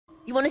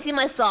You want to see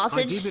my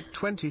sausage? I give it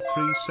 23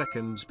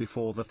 seconds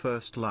before the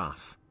first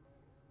laugh.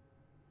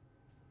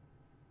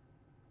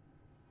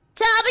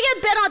 Chat, I'm gonna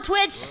get banned on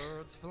Twitch.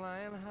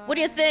 What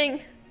do you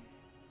think?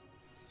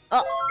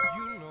 Oh.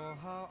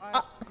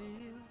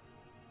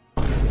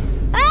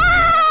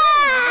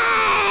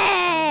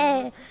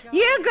 Hey!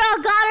 Your girl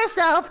got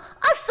herself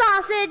a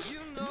sausage.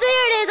 There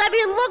it is. I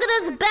mean, look at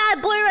this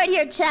bad boy right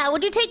here, chat.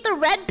 Would you take the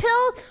red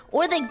pill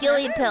or the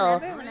Gilian pill?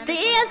 The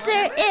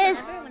answer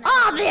is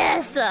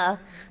obvious.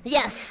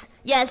 Yes.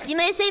 Yes, you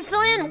may say,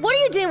 Filian, what are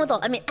you doing with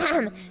all... I mean,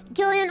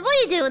 Gilian, what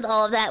are you doing with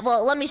all of that?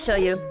 Well, let me show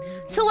you.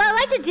 So what I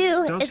like to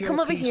do is come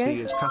over here.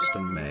 Is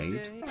custom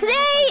made?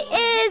 Today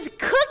is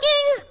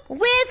cooking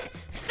with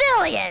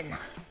Filian.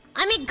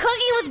 I mean,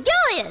 cooking with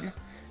Gilian.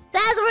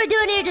 That's what we're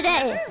doing here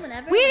today. We're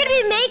gonna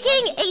be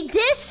making a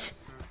dish.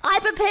 I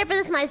prepared for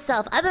this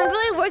myself. I've been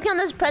really working on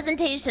this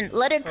presentation.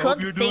 Let her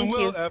cook. You're doing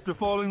well. After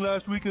falling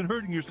last week and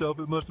hurting yourself,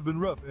 it must have been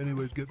rough.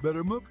 Anyways, get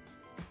better, Mook.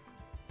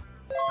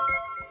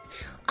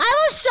 I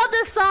will shove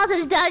this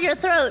sausage down your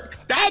throat,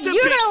 and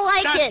you're gonna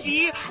like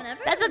it.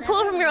 That's a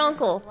quote from your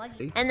uncle.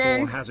 And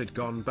then, or has it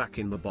gone back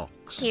in the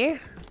box? Here.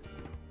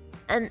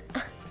 And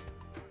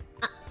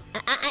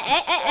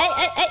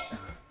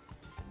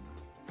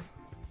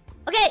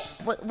okay,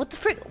 what the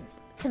frick?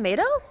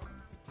 Tomato?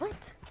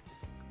 What?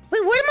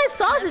 Wait, where did my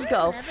sausage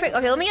go? Frick.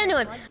 Okay, let me get a new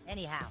one.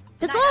 Anyhow,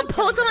 it's all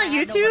posted on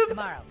YouTube.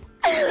 Are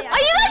you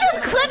guys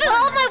just clipping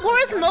all of my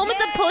worst moments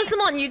and post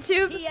them on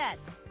YouTube?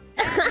 Yes.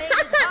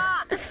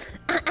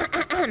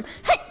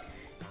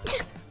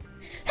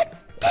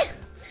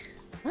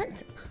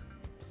 What?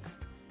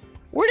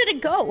 Where did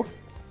it go?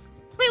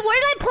 Wait,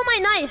 where did I put my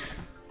knife?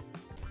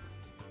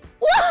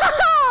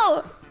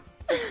 Whoa!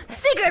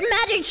 Secret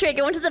magic trick.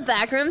 I went to the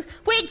back rooms.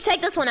 Wait, check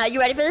this one out. You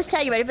ready for this,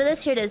 chat? You ready for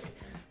this? Here it is.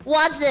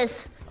 Watch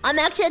this. I'm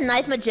actually a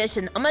knife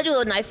magician. I'm gonna do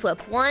a knife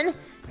flip. 1,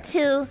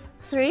 2,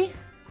 3.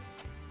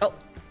 Oh.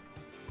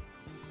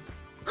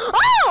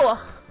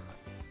 Oh!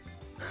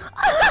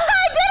 I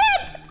did it!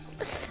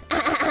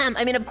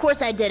 I mean, of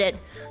course I did it.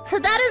 So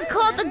that is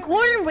called the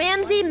Gordon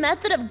Ramsay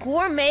method of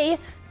gourmet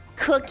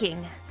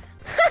cooking.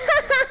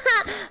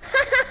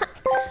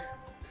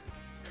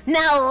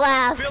 Now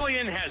laugh.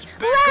 Filian has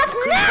laugh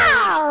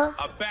now!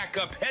 A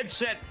backup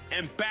headset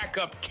and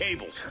backup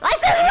cables. I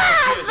said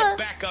laugh! She has a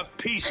backup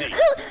PC.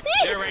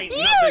 There ain't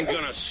nothing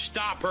gonna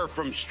stop her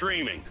from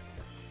streaming.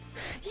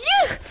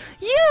 You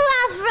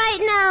laugh right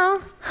now.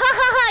 Ha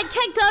ha ha, I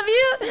kicked off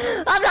you.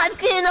 I'm not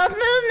seeing enough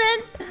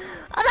movement.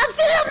 I'm not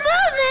seeing enough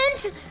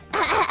movement.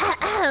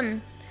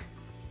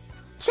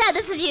 Chad,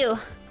 this is you.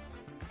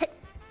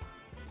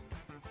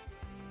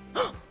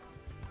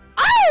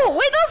 Oh,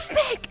 wait, that's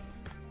sick.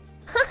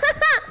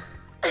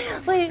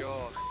 Wait,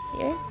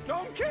 here.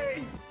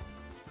 Donkey!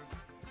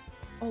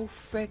 Oh,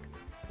 frick.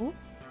 Ooh,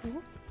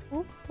 ooh,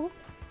 ooh, ooh,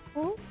 ooh,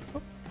 ooh.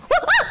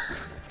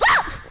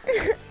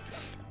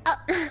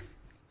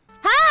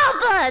 Help!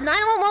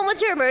 911,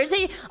 what's your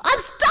emergency? I'm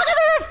stuck in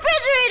the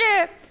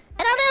refrigerator!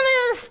 And I don't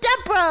know the step,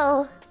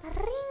 bro.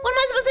 What am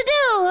I supposed to do?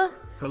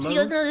 Hello? She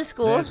goes to another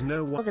school.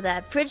 No Look at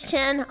that. Fridge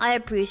Chan, I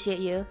appreciate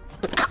you.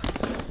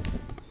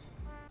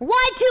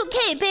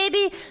 Y2K,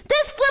 baby!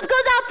 This flip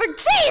goes out for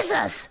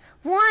Jesus!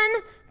 1,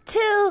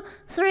 2,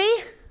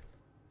 3.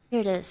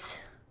 Here it is.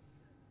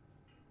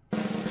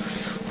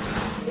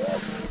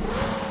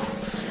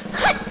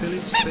 Philly,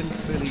 spin,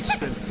 Philly,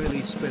 spin,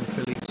 Philly, spin,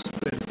 Philly,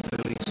 spin,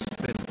 Philly,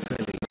 spin,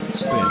 Philly,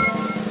 spin.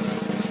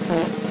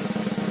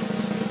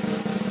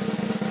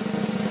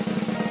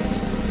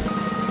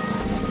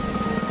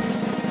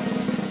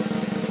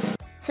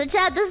 So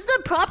Chad, this is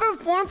the proper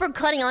form for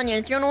cutting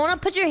onions. You're gonna wanna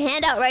put your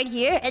hand out right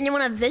here and you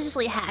wanna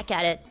viciously hack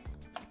at it.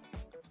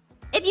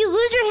 If you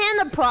lose your hand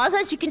in the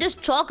process, you can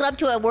just chalk it up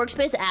to a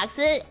workspace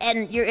accident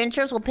and your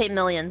insurance will pay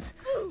millions.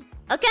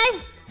 Okay,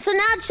 so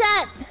now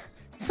chat,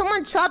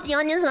 someone chopped the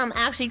onions and I'm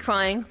actually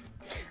crying.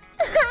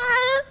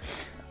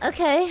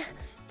 Okay,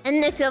 and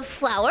next we have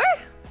flour.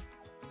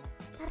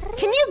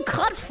 Can you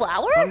cut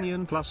flour?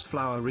 Onion plus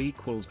flour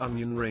equals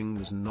onion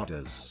rings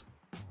nodders.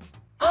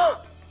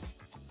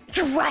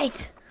 You're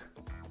right.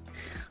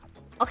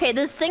 Okay,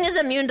 this thing is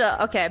immune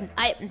to... Okay,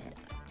 I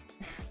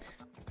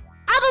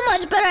have a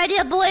much better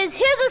idea, boys.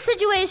 Here's the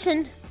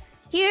situation.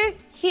 Here.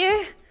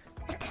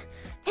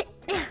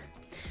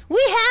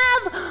 We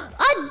have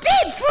a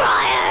deep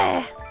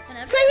fryer!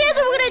 So here's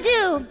what we're gonna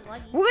do.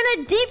 We're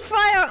gonna deep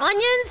fry our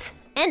onions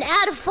and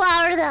add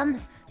flour to them.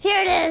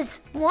 Here it is.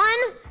 1,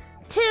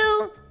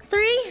 2,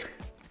 3.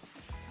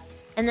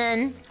 And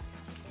then...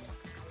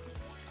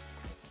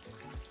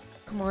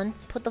 Come on,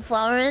 put the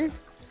flour in.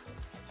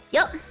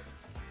 Yup.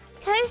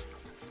 Okay.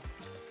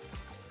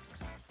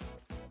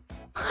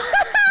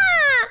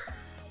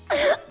 We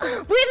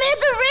made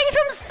the ring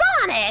from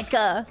Sonic!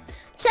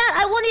 Chat,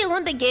 I won the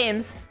Olympic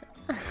Games.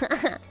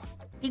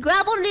 You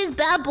grab one of these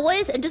bad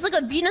boys and just like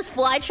a Venus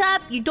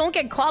flytrap, you don't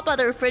get caught by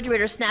the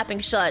refrigerator snapping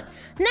shut.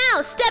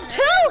 Now, step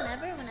 2!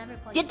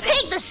 You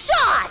take the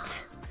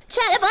shot!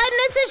 Chat, if I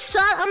miss a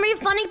shot, I'm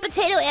refunding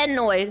Potato and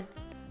Noid.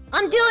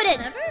 I'm doing it.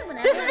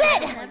 This is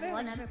it.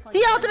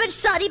 The ultimate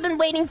shot you've been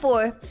waiting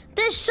for.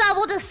 This shot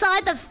will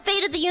decide the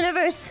fate of the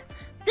universe.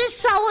 This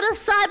shot will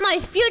decide my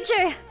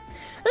future.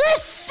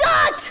 This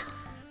shot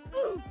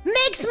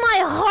makes my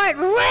heart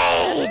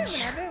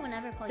rage.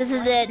 This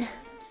is it.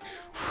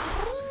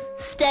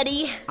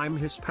 Steady. I'm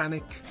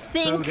Hispanic.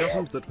 Think. So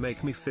doesn't that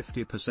make me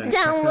 50%?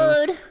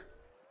 Download.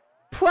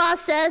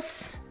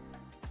 Process.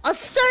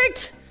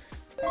 Assert.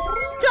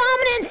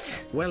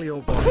 Dominance. Well,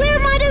 your body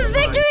Clear-minded is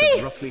comprised victory.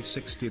 of roughly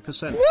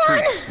 60% One.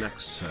 fruit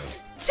snacks. So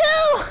 2,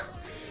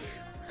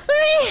 3.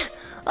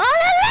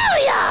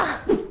 Hallelujah!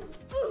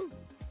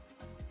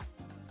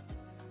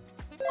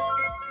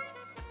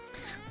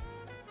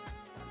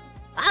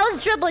 I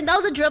was dribbling. That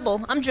was a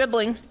dribble. I'm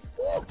dribbling.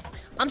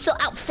 I'm still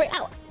out.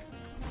 Out.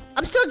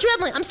 I'm still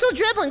dribbling. I'm still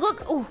dribbling.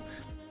 Look. Ooh.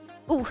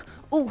 Ooh.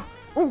 Ooh.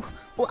 Ooh.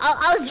 Ooh.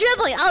 I was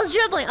dribbling. I was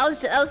dribbling. It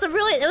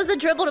was a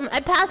dribble. I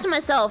passed to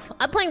myself.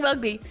 I'm playing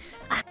rugby.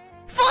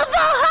 For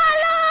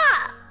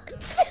Valhalla!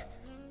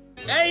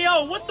 Hey,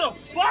 yo, what the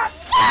fuck?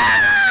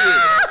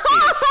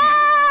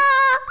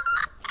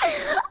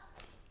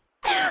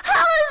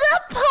 How is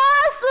that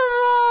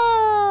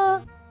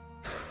possible?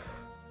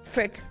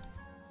 Frick.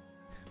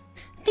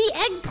 The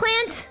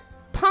eggplant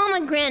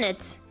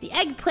pomegranate. The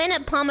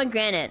eggplant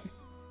pomegranate.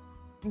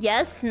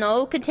 Yes,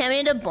 no,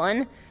 contaminated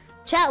bun.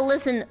 Chat,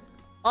 listen.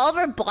 All of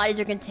our bodies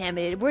are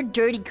contaminated. We're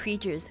dirty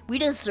creatures. We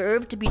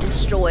deserve to be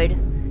destroyed.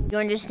 You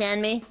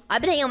understand me?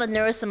 I've been hanging out with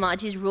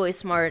Neurosamaj. He's really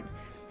smart.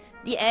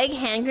 The egg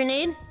hand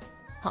grenade?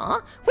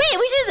 Huh? Wait,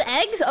 we choose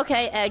eggs?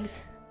 Okay,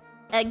 eggs.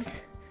 Eggs.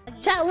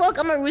 Chat, look,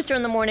 I'm a rooster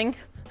in the morning.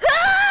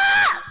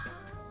 Ah!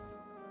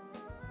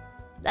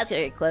 That's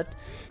gonna get clipped.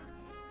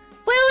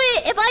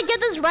 Wait, if I get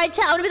this right,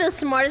 chat, I'm gonna be the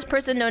smartest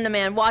person known to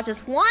man. Watch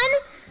this. 1,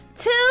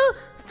 2,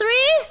 3.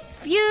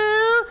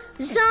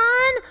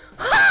 Fusion.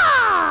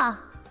 Ha!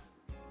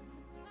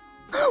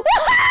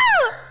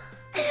 Woohoo!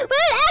 But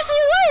it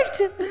actually worked!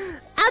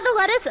 Add the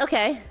lettuce?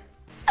 Okay.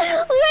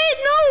 Wait,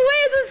 no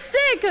way, this is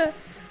sick!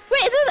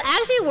 Wait, is this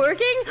actually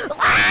working?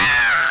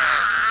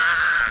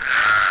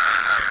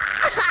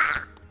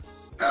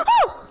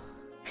 Oh!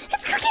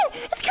 It's cooking!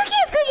 It's cooking!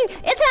 It's cooking!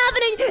 It's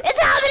happening! It's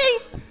happening!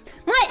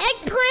 My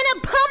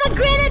eggplant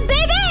pomegranate,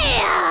 baby!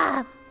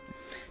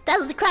 That's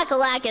what's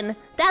crack-a-lackin'.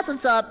 That's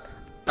what's up.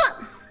 But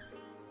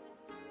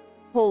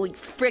holy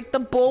frick, the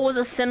bowl was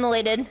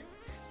assimilated.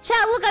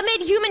 Chat, look, I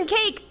made human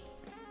cake.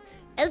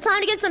 It's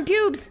time to get some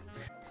pubes.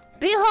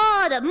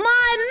 Behold,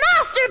 my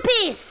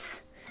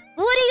masterpiece!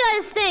 What do you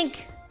guys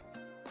think?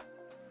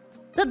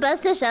 The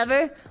best dish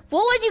ever?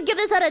 What would you give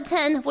this out of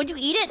 10? Would you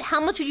eat it? How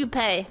much would you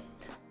pay?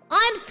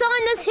 I'm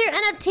selling this here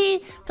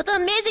NFT for the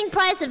amazing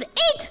price of 8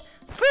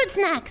 fruit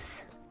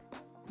snacks.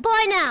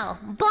 Buy now,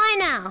 buy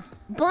now,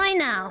 buy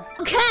now.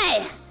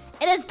 Okay,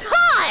 it is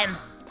time!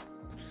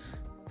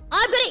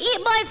 I'm gonna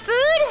eat my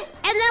food,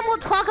 and then we'll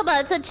talk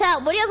about it. So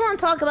chat, what do you guys want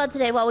to talk about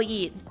today while we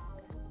eat?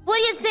 What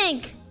do you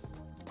think?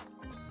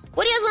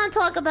 What do you guys want to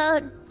talk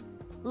about?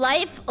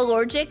 Life,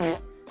 allergic,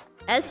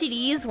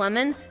 STDs,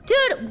 women.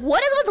 Dude,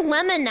 what is with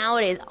women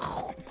nowadays?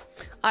 Oh.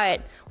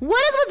 Alright,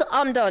 what is with...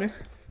 I'm done.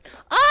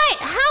 Alright,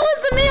 how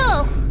was the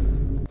meal?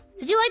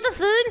 Did you like the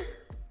food?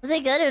 Was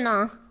it good or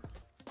not?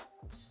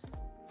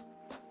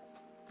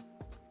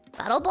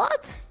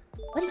 BattleBots?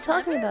 What are you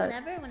talking about?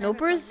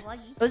 Nopers?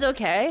 It was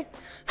okay?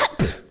 Fine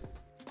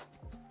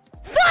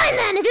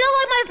then! If you don't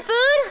like my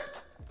food,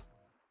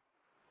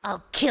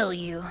 I'll kill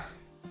you.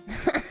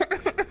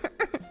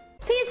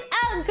 Peace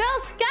out, Girl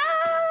Scout!